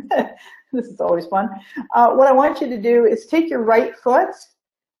go. This is always fun. What I want you to do is take your right foot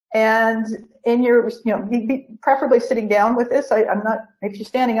And in your, be preferably sitting down with this. I'm not, if you're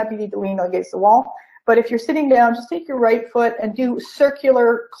standing up, you need to lean against the wall. But if you're sitting down, just take your right foot and do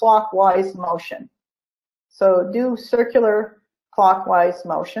circular clockwise motion. So do circular clockwise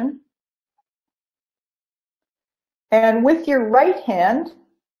motion. And with your right hand,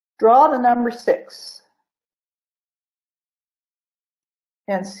 draw the number 6.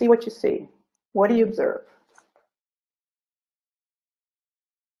 And see what you see. What do you observe?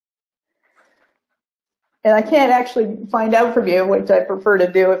 And I can't actually find out from you, which I prefer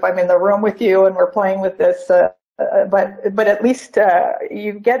to do if I'm in the room with you and we're playing with this. But at least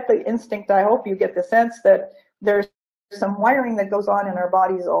you get the instinct. I hope you get the sense that there's some wiring that goes on in our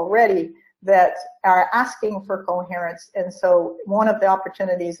bodies already that are asking for coherence. And so one of the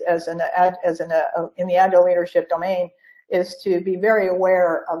opportunities in the Agile leadership domain is to be very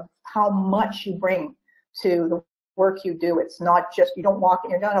aware of how much you bring to the work you do. It's not just, you're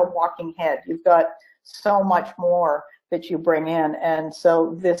not a walking head. You've got so much more that you bring in. And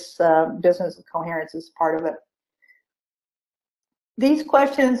so this business of coherence is part of it. These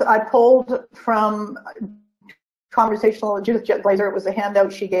questions I pulled from conversational Judith Glazer. It was a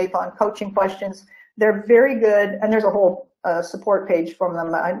handout she gave on coaching questions. They're very good, and there's a whole support page from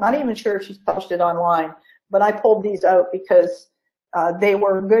them. I'm not even sure if she's published it online, but I pulled these out because they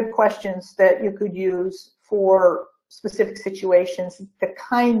were good questions that you could use for specific situations. The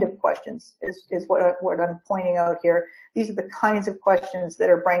kind of questions is what I'm pointing out here. These are the kinds of questions that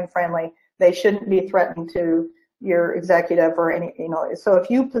are brain friendly. They shouldn't be threatening to your executive or any, so if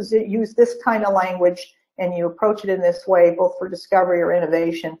you use this kind of language and you approach it in this way, both for discovery or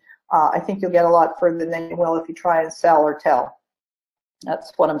innovation, I think you'll get a lot further than you will if you try and sell or tell.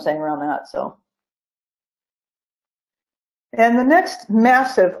 That's what I'm saying around that. So, and the next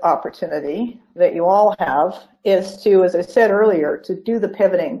massive opportunity that you all have is to, as I said earlier, to do the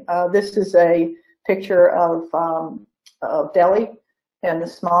pivoting. This is a picture of Delhi and the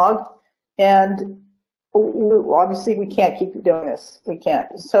smog, and obviously we can't keep doing this. We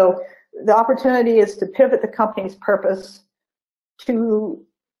can't. So the opportunity is to pivot the company's purpose to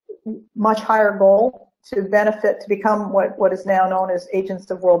much higher goal, to benefit, to become what is now known as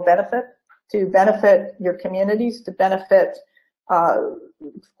agents of world benefit, to benefit your communities, to benefit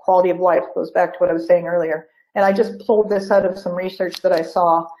quality of life. Goes back to what I was saying earlier. And I just pulled this out of some research that I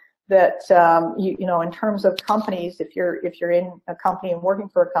saw that in terms of companies, if you're in a company and working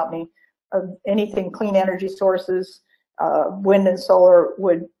for a company, anything clean energy sources, wind and solar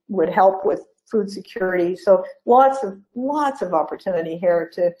would help with food security. So lots of opportunity here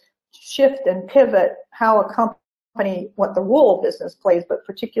to shift and pivot how a company, what the role of business plays, but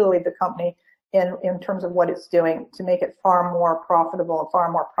particularly the company in terms of what it's doing to make it far more profitable and far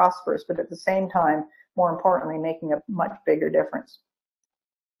more prosperous, but at the same time, more importantly, making a much bigger difference.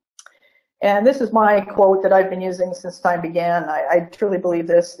 And this is my quote that I've been using since time began. I truly believe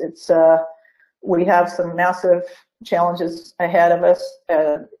this. It's we have some massive challenges ahead of us.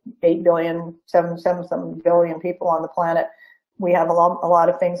 8 billion, 7 billion people on the planet. We have a lot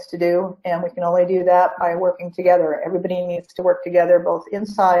of things to do, and we can only do that by working together. Everybody needs to work together, both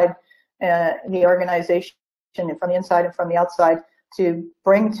inside the organization, and from the inside and from the outside, to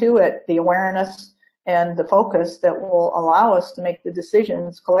bring to it the awareness and the focus that will allow us to make the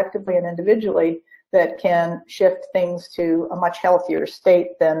decisions collectively and individually that can shift things to a much healthier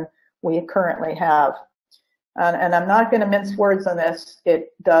state than we currently have. And I'm not going to mince words on this.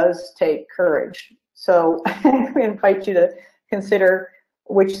 It does take courage. So we invite you to consider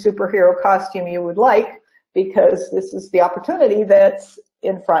which superhero costume you would like, because this is the opportunity that's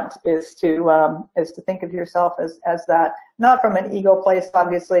in front, is to think of yourself as that, not from an ego place,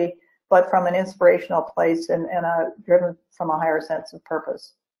 obviously, but from an inspirational place and driven from a higher sense of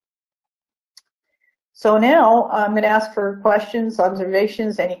purpose. So now I'm going to ask for questions,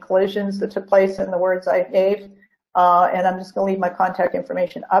 observations, any collisions that took place in the words I gave, and I'm just going to leave my contact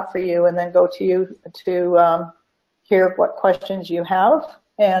information up for you and then go to you to hear what questions you have,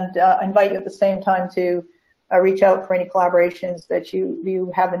 and invite you at the same time to reach out for any collaborations that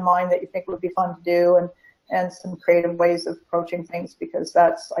you have in mind that you think would be fun to do, and some creative ways of approaching things, because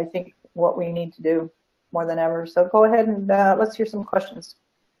that's, I think, what we need to do more than ever. So go ahead and let's hear some questions.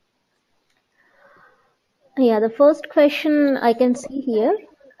 Yeah, the first question I can see here.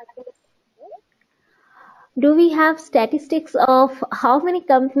 Do we have statistics of how many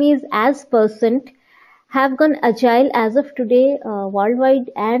companies as % have gone agile as of today, worldwide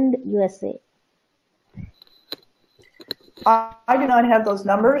and USA? I do not have those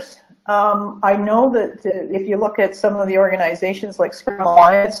numbers. I know that if you look at some of the organizations like Scrum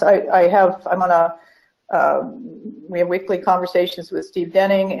Alliance, I'm on We have weekly conversations with Steve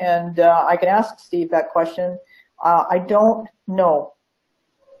Denning, and I can ask Steve that question. I don't know.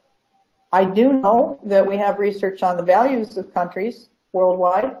 I do know that we have research on the values of countries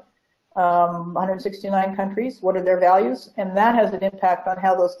worldwide, 169 countries. What are their values? And that has an impact on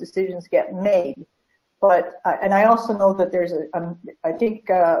how those decisions get made. But, and I also know that there's I think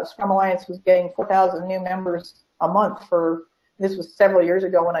Scrum Alliance was getting 4,000 new members a month for, this was several years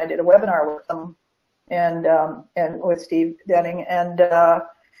ago when I did a webinar with them and with Steve Denning. And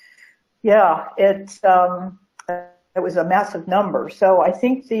yeah, it was a massive number. So I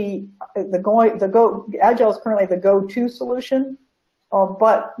think Agile is currently the go-to solution,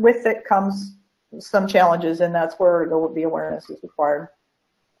 but with it comes some challenges, and that's where the awareness is required.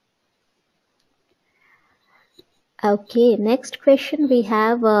 Okay, next question we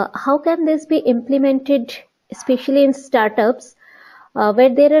have, how can this be implemented, especially in startups where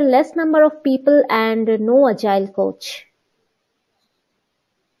there are less number of people and no agile coach?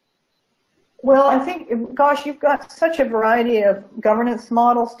 Well, I think, gosh, you've got such a variety of governance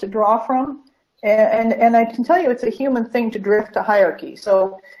models to draw from. And I can tell you it's a human thing to drift to hierarchy.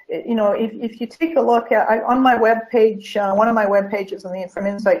 So, you know, if you take a look at, on my webpage, one of my web pages from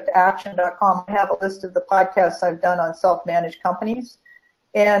insight2action.com, I have a list of the podcasts I've done on self-managed companies.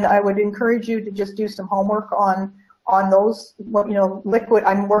 And I would encourage you to just do some homework on those, you know, Liquid.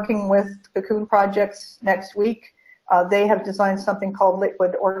 I'm working with Cocoon Projects next week. They have designed something called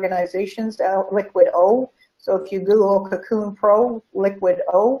Liquid Organizations, Liquid O. So if you Google Cocoon Pro, Liquid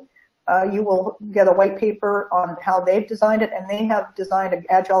O, you will get a white paper on how they've designed it, and they have designed an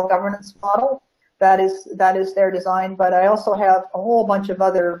agile governance model. That is their design. But I also have a whole bunch of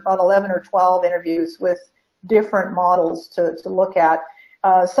other, about 11 or 12 interviews with different models to look at.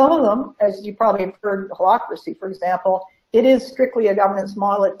 Some of them, as you probably have heard, Holacracy, for example, it is strictly a governance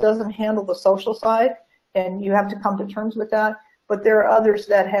model. It doesn't handle the social side, and you have to come to terms with that. But there are others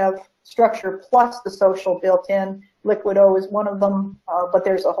that have structure plus the social built in. Liquid O is one of them, but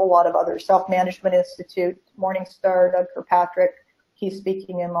there's a whole lot of others. Self-Management Institute, Morningstar, Doug Kirkpatrick, he's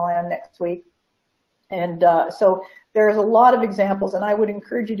speaking in Milan next week. And so there's a lot of examples, and I would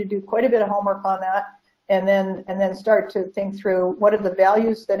encourage you to do quite a bit of homework on that, and then start to think through what are the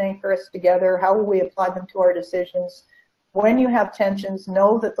values that anchor us together, how will we apply them to our decisions. When you have tensions,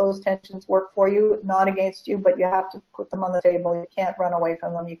 know that those tensions work for you, not against you, but you have to put them on the table. You can't run away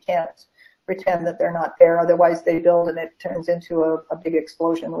from them. You can't pretend that they're not there. Otherwise, they build and it turns into a big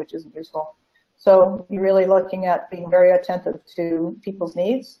explosion, which isn't useful. So you're really looking at being very attentive to people's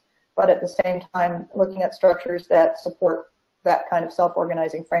needs, but at the same time, looking at structures that support that kind of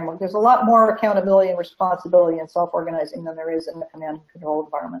self-organizing framework. There's a lot more accountability and responsibility in self-organizing than there is in the command and control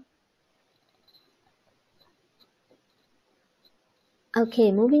environment.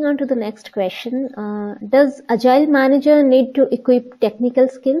 Okay, moving on to the next question. Does Agile Manager need to equip technical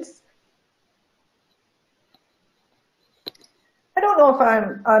skills? I don't know if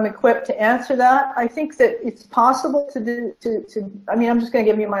I'm equipped to answer that. I think that it's possible to I mean, I'm just going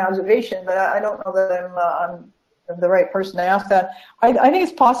to give you my observation, but I don't know that I'm the right person to ask that. I think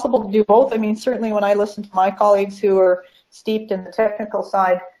it's possible to do both. I mean, certainly when I listen to my colleagues who are steeped in the technical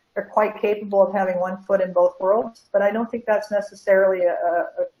side, they're quite capable of having one foot in both worlds, but I don't think that's necessarily a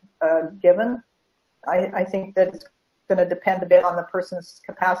given. I think that it's going to depend a bit on the person's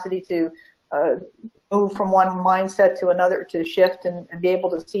capacity to move from one mindset to another, to shift and be able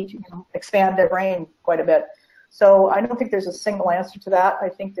to see, you know, expand their brain quite a bit. So I don't think there's a single answer to that. I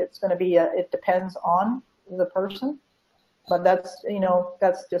think it's going to be, it depends on the person, but that's, you know,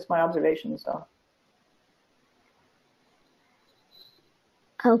 that's just my observation, so.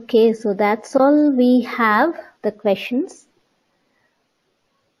 Okay, so that's all we have, the questions.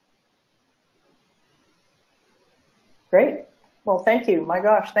 Great. Well, thank you. My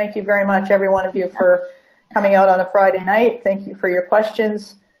gosh, thank you very much, every one of you, for coming out on a Friday night. Thank you for your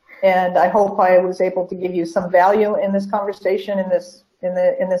questions, and I hope I was able to give you some value in this conversation, and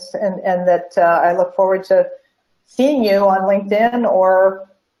that I look forward to seeing you on LinkedIn or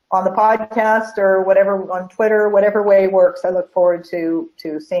on the podcast or whatever, on Twitter, whatever way works. I look forward to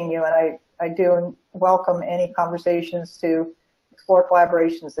seeing you, and I do welcome any conversations to explore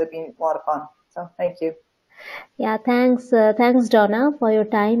collaborations. That'd be a lot of fun. So thank you. Yeah, thanks Dawna, for your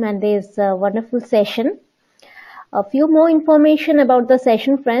time and this wonderful session. A few more information about the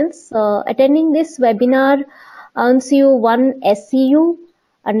session, friends. Attending this webinar earns you 1 SCU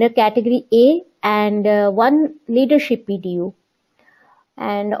under category A and 1 leadership PDU.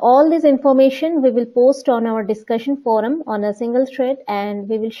 And all this information we will post on our discussion forum on a single thread, and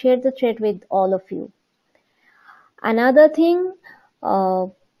we will share the thread with all of you. Another thing,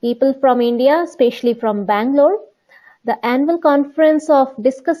 people from India, especially from Bangalore. The annual conference of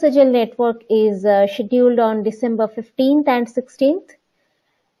Discuss Agile Network is scheduled on December 15th and 16th.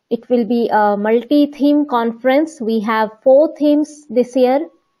 It will be a multi-theme conference. We have 4 themes this year: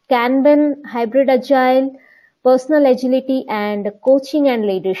 Kanban, Hybrid Agile, Personal Agility, and Coaching and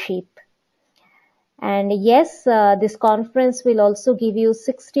Leadership. And yes, this conference will also give you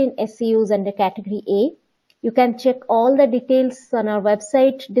 16 SEUs under category A. You can check all the details on our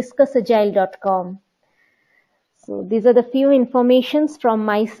website, discussagile.com. So these are the few informations from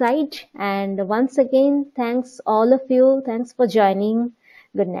my side. And once again, thanks all of you. Thanks for joining.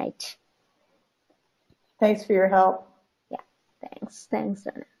 Good night. Thanks for your help. Yeah, thanks. Thanks,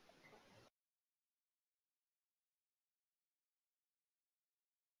 Dawna.